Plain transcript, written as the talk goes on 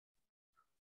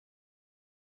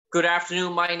Good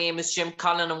afternoon. My name is Jim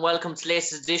Conlan and welcome to the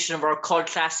latest edition of our Cult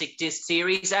Classic Disc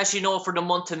series. As you know, for the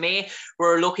month of May,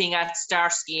 we're looking at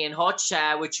Starsky and Hutch,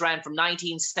 which ran from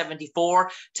 1974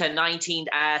 to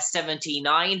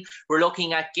 1979. We're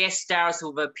looking at guest stars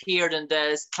who have appeared in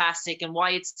the classic and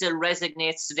why it still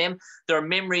resonates to them. Their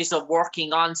memories of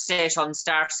working on set on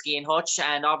Starsky and Hutch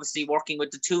and obviously working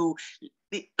with the two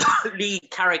lead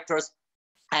characters,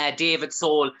 David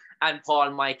Soul and Paul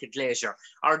Michael Glazier.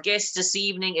 Our guest this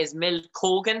evening is Milton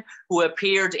Kogan, who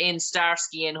appeared in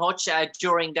Starsky and Hutch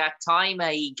during that time.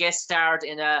 He guest starred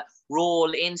in a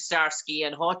role in Starsky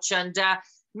and Hutch. And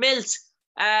Milt,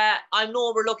 I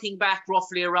know we're looking back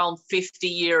roughly around 50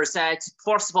 years.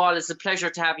 First of all, it's a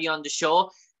pleasure to have you on the show.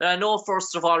 But I know,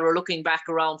 first of all, we're looking back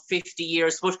around 50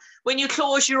 years. But when you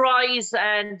close your eyes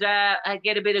and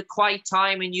get a bit of quiet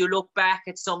time and you look back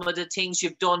at some of the things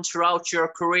you've done throughout your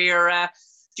career,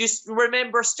 just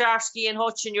remember Starsky and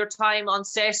Hutch and your time on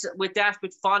set with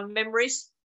fond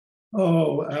memories?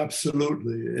 Oh,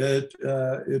 absolutely.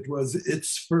 It was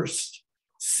its first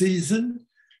season.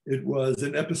 It was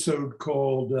an episode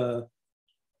called,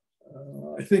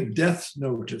 I think, Death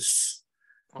Notice.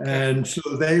 Okay. And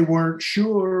so they weren't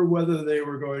sure whether they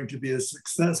were going to be a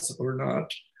success or not.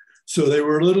 So they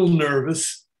were a little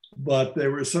nervous, but they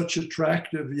were such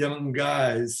attractive young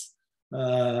guys.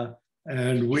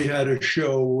 And we had a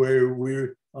show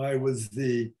where I was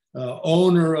the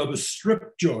owner of a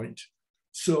strip joint.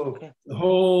 So the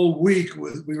whole week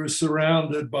we were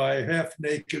surrounded by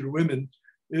half-naked women.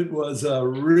 It was a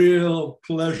real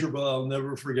pleasure, but I'll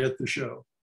never forget the show.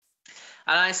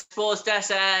 And I suppose that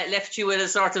left you with a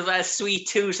sort of a sweet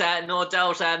tooth, no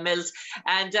doubt, Milt.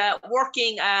 And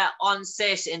working on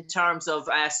set in terms of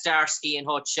Starsky and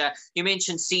Hutch, you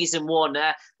mentioned season one.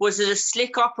 Was it a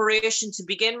slick operation to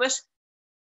begin with?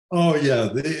 Oh, yeah.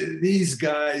 These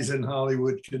guys in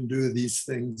Hollywood can do these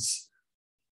things.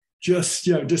 Just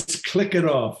click it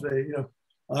off.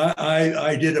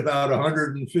 I did about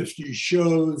 150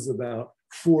 shows, about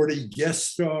 40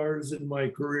 guest stars in my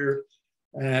career.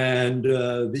 And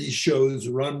these shows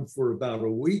run for about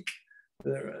a week.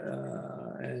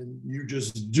 And you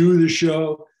just do the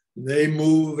show. They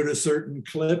move at a certain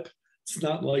clip. It's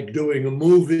not like doing a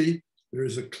movie.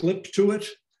 There's a clip to it.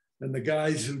 And the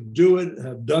guys who do it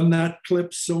have done that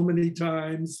clip so many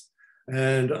times.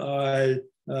 And I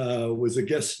was a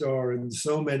guest star in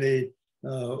so many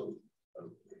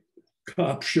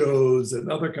cop shows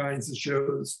and other kinds of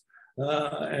shows.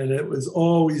 And it was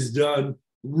always done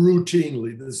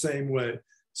routinely the same way,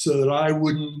 so that I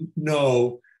wouldn't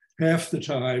know half the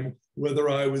time whether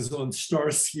I was on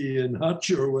Starsky and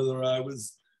Hutch or whether I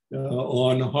was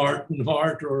on Heart and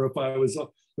Heart, or if I was.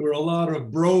 There were a lot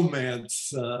of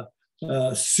bromance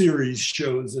series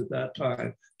shows at that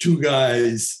time. Two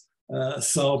guys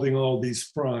solving all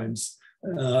these crimes,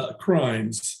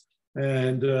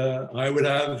 and I would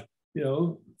have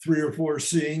 3 or 4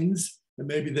 scenes, and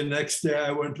maybe the next day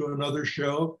I went to another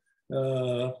show.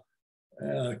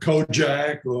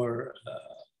 Kojak or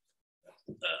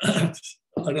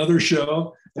another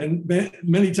show, and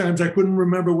many times I couldn't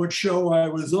remember what show I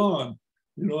was on,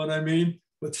 you know what I mean?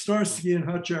 But Starsky and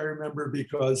Hutch I remember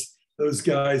because those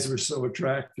guys were so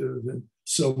attractive and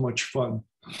so much fun.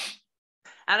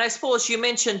 And I suppose you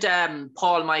mentioned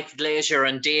Paul Michael Glazier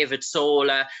and David Soul.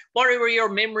 What were your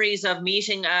memories of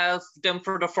meeting them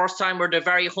for the first time? Were they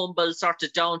very humble, sort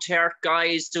of down-to-earth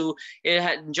guys who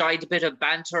had enjoyed a bit of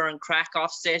banter and crack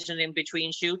off set and in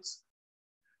between shoots?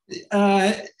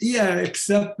 Yeah,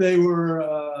 except they were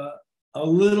a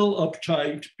little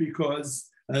uptight because,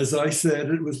 as I said,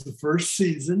 it was the first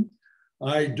season.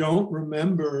 I don't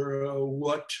remember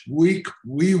what week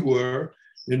we were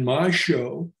in my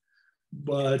show.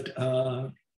 But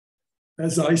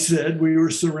as I said, we were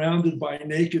surrounded by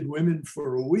naked women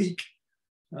for a week.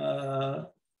 So,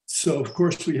 of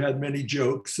course, we had many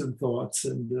jokes and thoughts.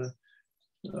 And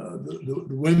the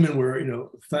women were,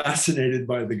 fascinated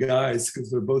by the guys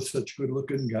because they're both such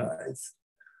good-looking guys.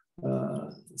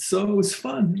 So it was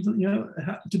fun. It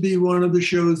happened to be one of the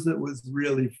shows that was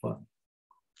really fun.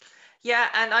 Yeah,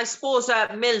 and I suppose,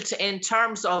 Milt, in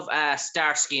terms of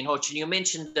Starsky and Hutch, and you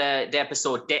mentioned the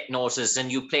episode Death Notice,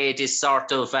 and you played this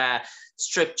sort of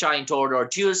strip joint order.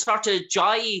 Do you sort of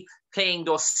enjoy playing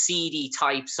those seedy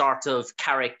type sort of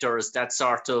characters, that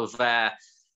sort of,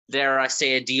 dare I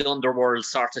say, the underworld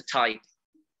sort of type?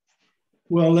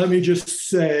 Well, let me just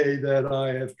say that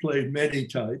I have played many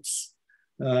types.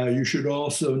 You should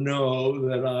also know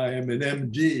that I am an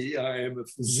MD. I am a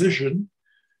physician.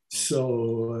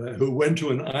 So who went to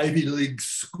an Ivy League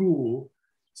school.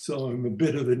 So I'm a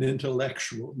bit of an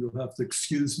intellectual. You'll have to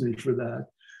excuse me for that.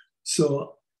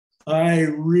 So I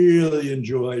really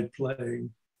enjoyed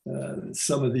playing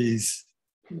some of these,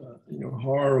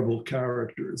 horrible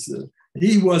characters.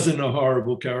 He wasn't a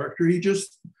horrible character. He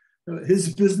just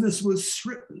his business was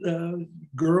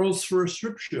girls for a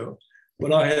strip show.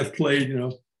 But I have played,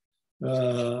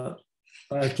 I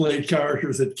played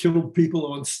characters that killed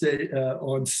people on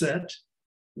set.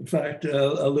 In fact,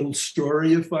 a little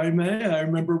story, if I may. I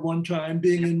remember one time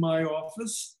being in my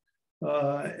office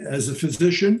as a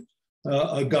physician.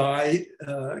 A guy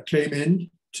came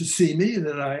in to see me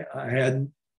that I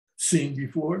hadn't seen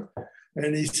before.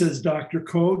 And he says, Dr.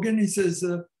 Kogan, he says,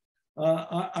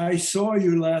 I saw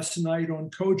you last night on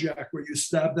Kojak where you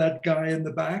stabbed that guy in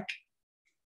the back.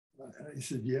 I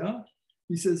said, yeah.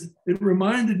 He says, it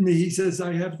reminded me, he says,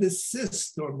 I have this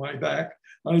cyst on my back.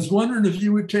 I was wondering if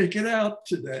you would take it out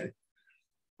today.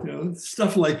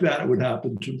 Stuff like that would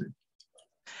happen to me.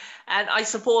 And I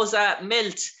suppose,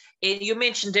 Milt, you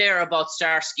mentioned there about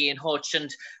Starsky and Hutch, and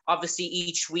obviously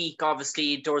each week,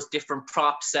 obviously there was different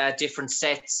props, different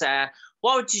sets.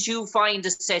 What did you find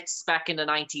the sets back in the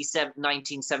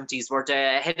 1970s? Were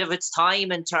they ahead of its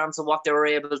time in terms of what they were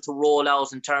able to roll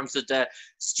out in terms of the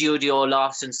studio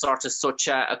lots and sort of such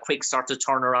a quick sort of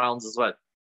turnarounds as well?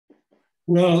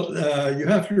 Well, you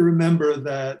have to remember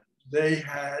that they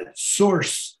had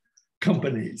source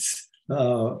companies.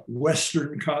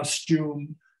 Western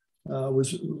Costume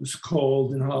was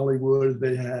called in Hollywood.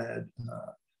 They had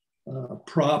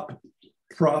prop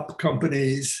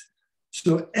companies.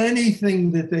 So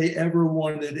anything that they ever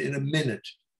wanted in a minute,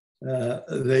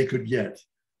 they could get.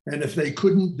 And if they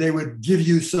couldn't, they would give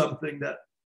you something that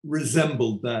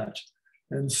resembled that.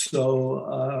 And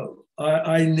so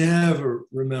I never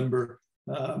remember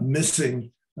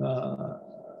missing a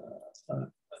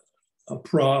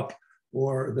prop,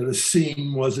 or that a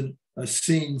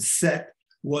scene set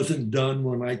wasn't done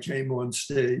when I came on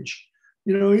stage.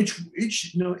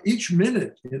 Each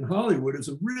minute in Hollywood is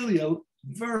really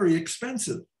very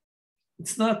expensive.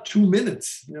 It's not 2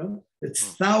 minutes, it's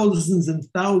thousands and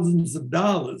thousands of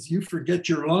dollars. You forget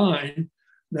your line,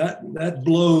 that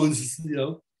blows,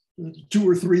 $2,000 or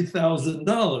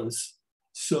 $3,000.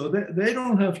 So they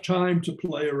don't have time to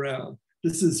play around.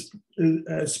 This is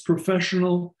as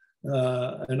professional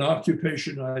an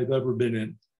occupation I've ever been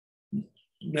in.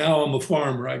 Now I'm a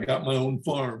farmer. I got my own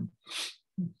farm.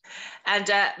 And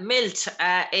Milt,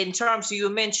 in terms of, you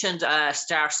mentioned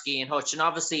Starsky and Hutch, and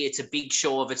obviously it's a big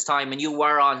show of its time, and you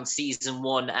were on season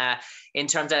 1. In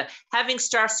terms of having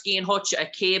Starsky and Hutch, a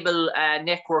cable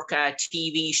network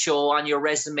TV show on your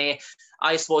resume,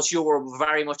 I suppose you were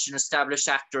very much an established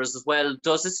actor as well.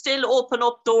 Does it still open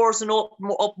up doors and open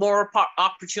up more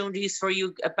opportunities for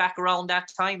you back around that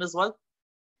time as well?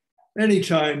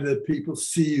 Anytime that people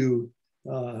see you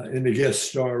in a guest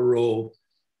star role,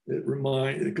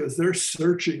 because they're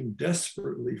searching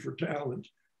desperately for talent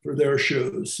for their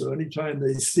shows. So anytime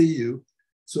they see you,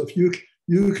 so if you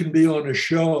can be on a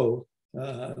show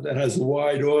that has a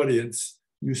wide audience,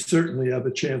 you certainly have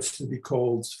a chance to be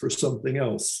called for something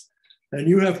else. And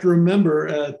you have to remember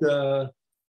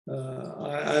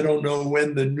I don't know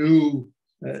when the new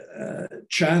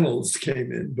channels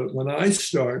came in, but when I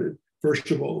started,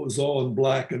 first of all, it was all in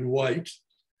black and white.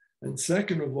 And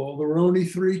second of all, there were only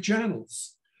 3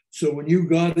 channels. So when you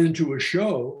got into a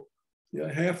show,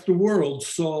 half the world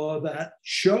saw that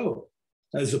show,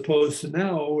 as opposed to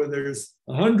now where there's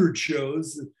 100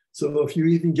 shows. So if you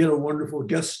even get a wonderful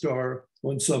guest star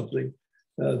on something,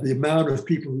 the amount of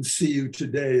people who see you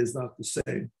today is not the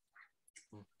same.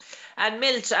 And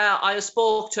Milt, I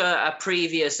spoke to a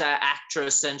previous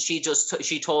actress, and she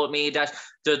told me that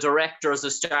the directors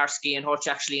of Starsky and Hutch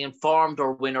actually informed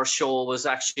her when her show was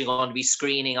actually going to be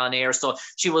screening on air. So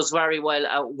she was very well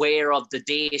aware of the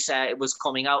date it was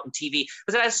coming out on TV.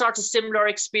 Was that a sort of similar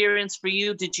experience for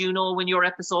you? Did you know when your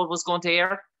episode was going to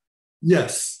air?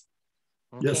 Yes.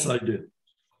 Okay. Yes, I did.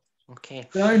 Okay.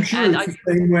 I'm sure it's the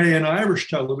same way in Irish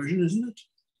television, isn't it?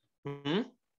 Mm-hmm.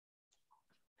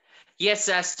 Yes,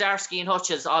 Starsky and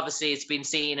Hutch, obviously it's been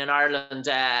seen in Ireland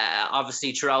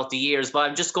obviously throughout the years, but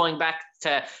I'm just going back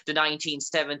to the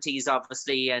 1970s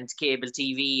obviously, and cable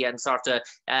TV, and sort of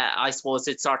I suppose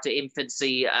it's sort of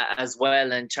infancy as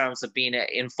well in terms of being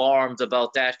informed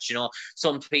about that.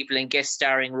 Some people in guest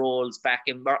starring roles back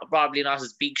in probably not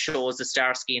as big shows as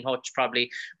Starsky and Hutch probably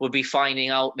would be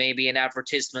finding out maybe in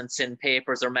advertisements in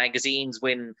papers or magazines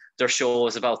when their show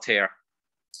was about to air.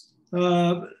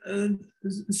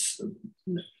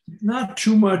 Not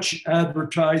too much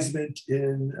advertisement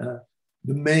in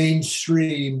the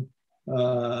mainstream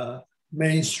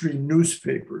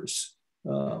newspapers,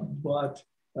 but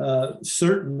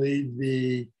certainly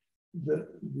the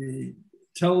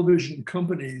television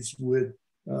companies would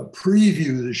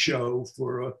preview the show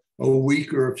for a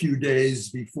week or a few days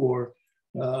before,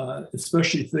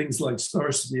 especially things like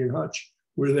Starsky and Hutch,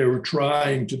 where they were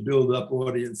trying to build up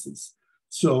audiences.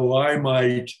 So I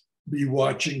might be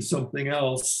watching something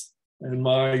else, and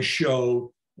my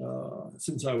show,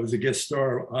 since I was a guest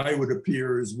star, I would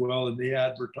appear as well in the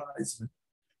advertisement.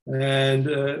 And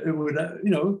it would,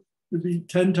 it'd be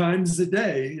 10 times a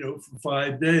day, for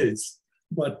 5 days.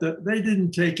 But they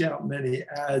didn't take out many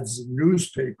ads in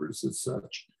newspapers as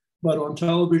such. But on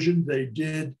television, they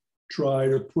did try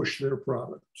to push their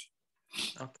product.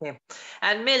 Okay.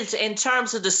 And Milt, in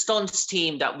terms of the stunts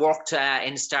team that worked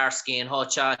in Starsky and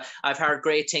Hutch, I've heard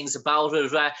great things about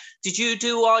it. Did you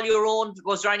do all your own?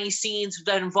 Was there any scenes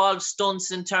that involved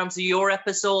stunts in terms of your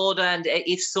episode? And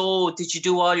if so, did you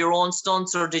do all your own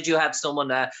stunts, or did you have someone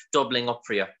doubling up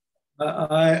for you?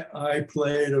 I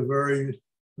played a very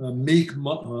meek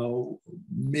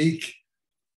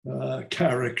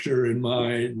character in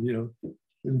mine,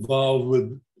 involved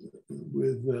with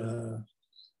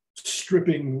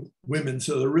stripping women.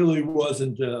 So there really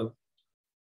wasn't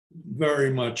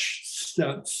very much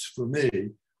stunts for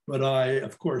me. But I,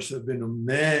 of course, have been on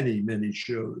many, many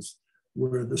shows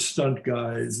where the stunt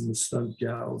guys and the stunt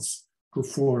gals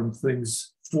perform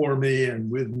things for me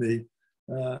and with me.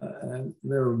 And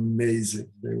they're amazing.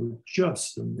 They were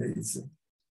just amazing.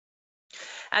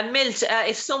 And Milt,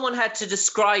 if someone had to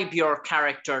describe your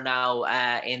character now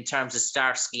in terms of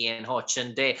Starsky and Hutch,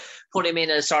 and they put him in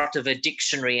a sort of a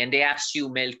dictionary, and they asked you,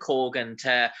 Milton Kogan,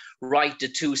 to write the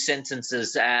 2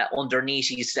 sentences underneath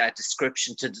his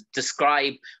description to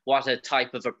describe what a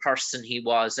type of a person he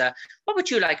was, what would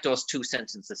you like those 2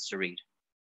 sentences to read?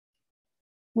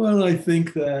 Well, I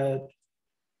think that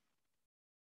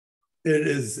it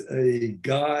is a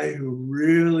guy who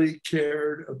really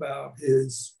cared about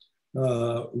his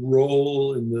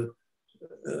role in the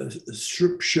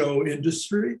strip show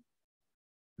industry,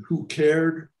 who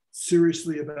cared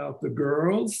seriously about the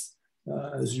girls.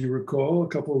 As you recall, a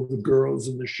couple of the girls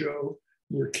in the show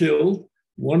were killed.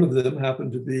 One of them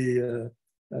happened to be a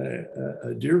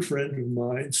dear friend of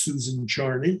mine, Susan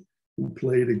Charney, who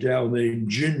played a gal named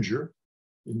Ginger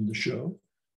in the show.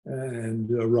 And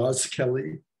Roz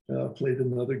Kelly played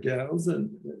another gal, and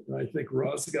I think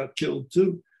Roz got killed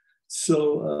too.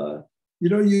 So,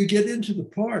 you get into the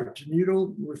part, and you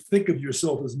don't think of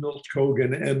yourself as Milton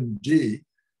Kogan, MD.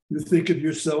 You think of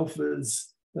yourself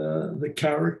as the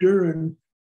character and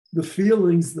the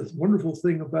feelings. The wonderful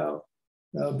thing about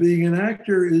being an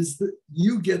actor is that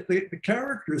you get the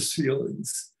character's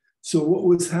feelings. So what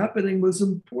was happening was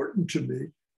important to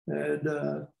me. And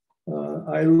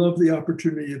I love the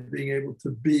opportunity of being able to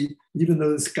be, even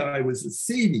though this guy was a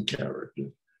seedy character,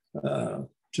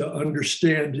 to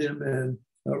understand him and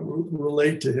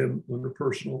relate to him on a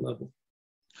personal level.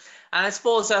 And I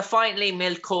suppose finally,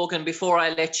 Milton Kogan, before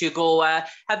I let you go,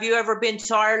 have you ever been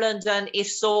to Ireland? And if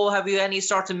so, have you any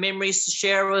sort of memories to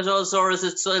share with us, or is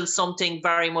it still something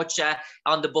very much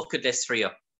on the bucket list for you?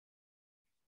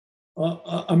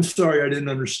 I'm sorry, I didn't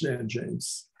understand,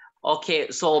 James. Okay,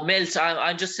 so Milt,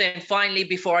 I'm just saying, finally,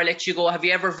 before I let you go, have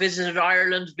you ever visited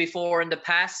Ireland before in the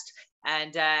past?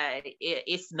 And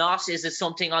if not, is it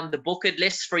something on the bucket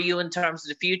list for you in terms of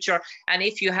the future? And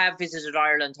if you have visited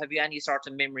Ireland, have you any sort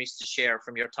of memories to share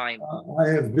from your time? I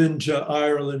have been to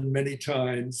Ireland many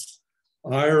times.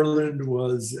 Ireland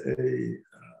was a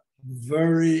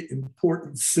very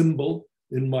important symbol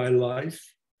in my life.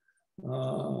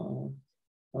 I'm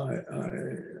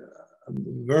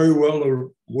very well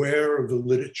aware of the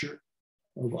literature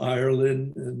of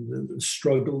Ireland and the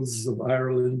struggles of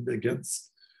Ireland against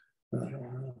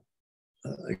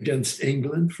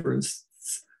England, for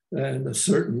instance, and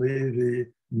certainly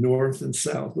the north and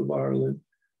south of Ireland.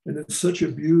 And it's such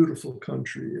a beautiful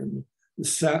country. And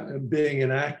being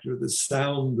an actor, the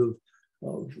sound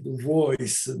of the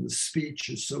voice and the speech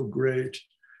is so great.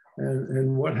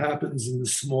 And what happens in the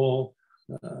small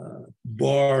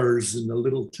bars in the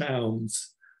little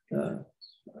towns.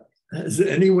 Has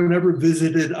anyone ever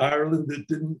visited Ireland that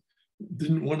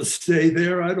didn't want to stay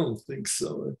there? I don't think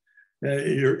so.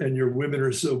 And your women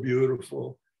are so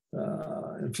beautiful.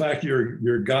 In fact,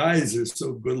 your guys are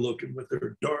so good looking with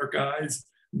their dark eyes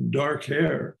and dark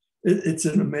hair. It's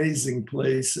an amazing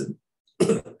place, and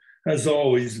has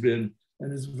always been,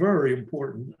 and is very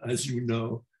important, as you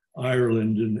know,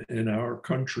 Ireland in our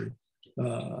country,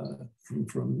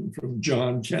 from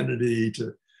John Kennedy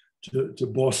to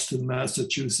Boston,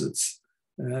 Massachusetts.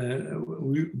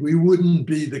 We wouldn't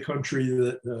be the country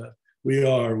that we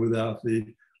are without the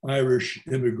Irish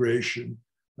immigration,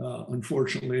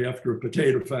 unfortunately after a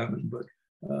potato famine, but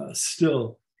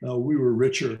still We were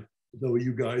richer, though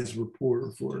you guys were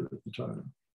poorer for it at the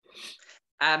time.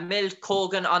 Milton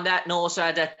Kogan, on that note,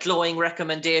 that glowing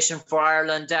recommendation for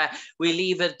Ireland. We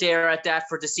leave it there at that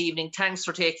for this evening. Thanks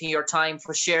for taking your time,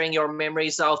 for sharing your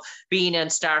memories of being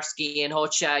in Starsky and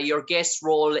Hutch. Your guest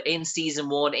role in season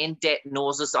 1 in Death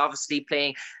Knows Us, obviously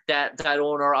playing that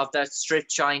owner of that strip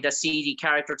joint, that seedy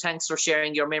character. Thanks for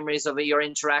sharing your memories of your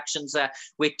interactions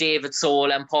with David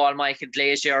Soul and Paul Michael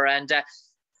Glazier. And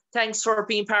thanks for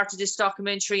being part of this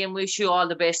documentary, and wish you all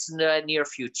the best in the near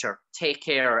future. Take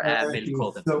care, Milton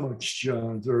Kogan. Thank you so much,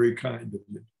 John. Very kind of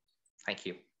you. Thank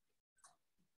you.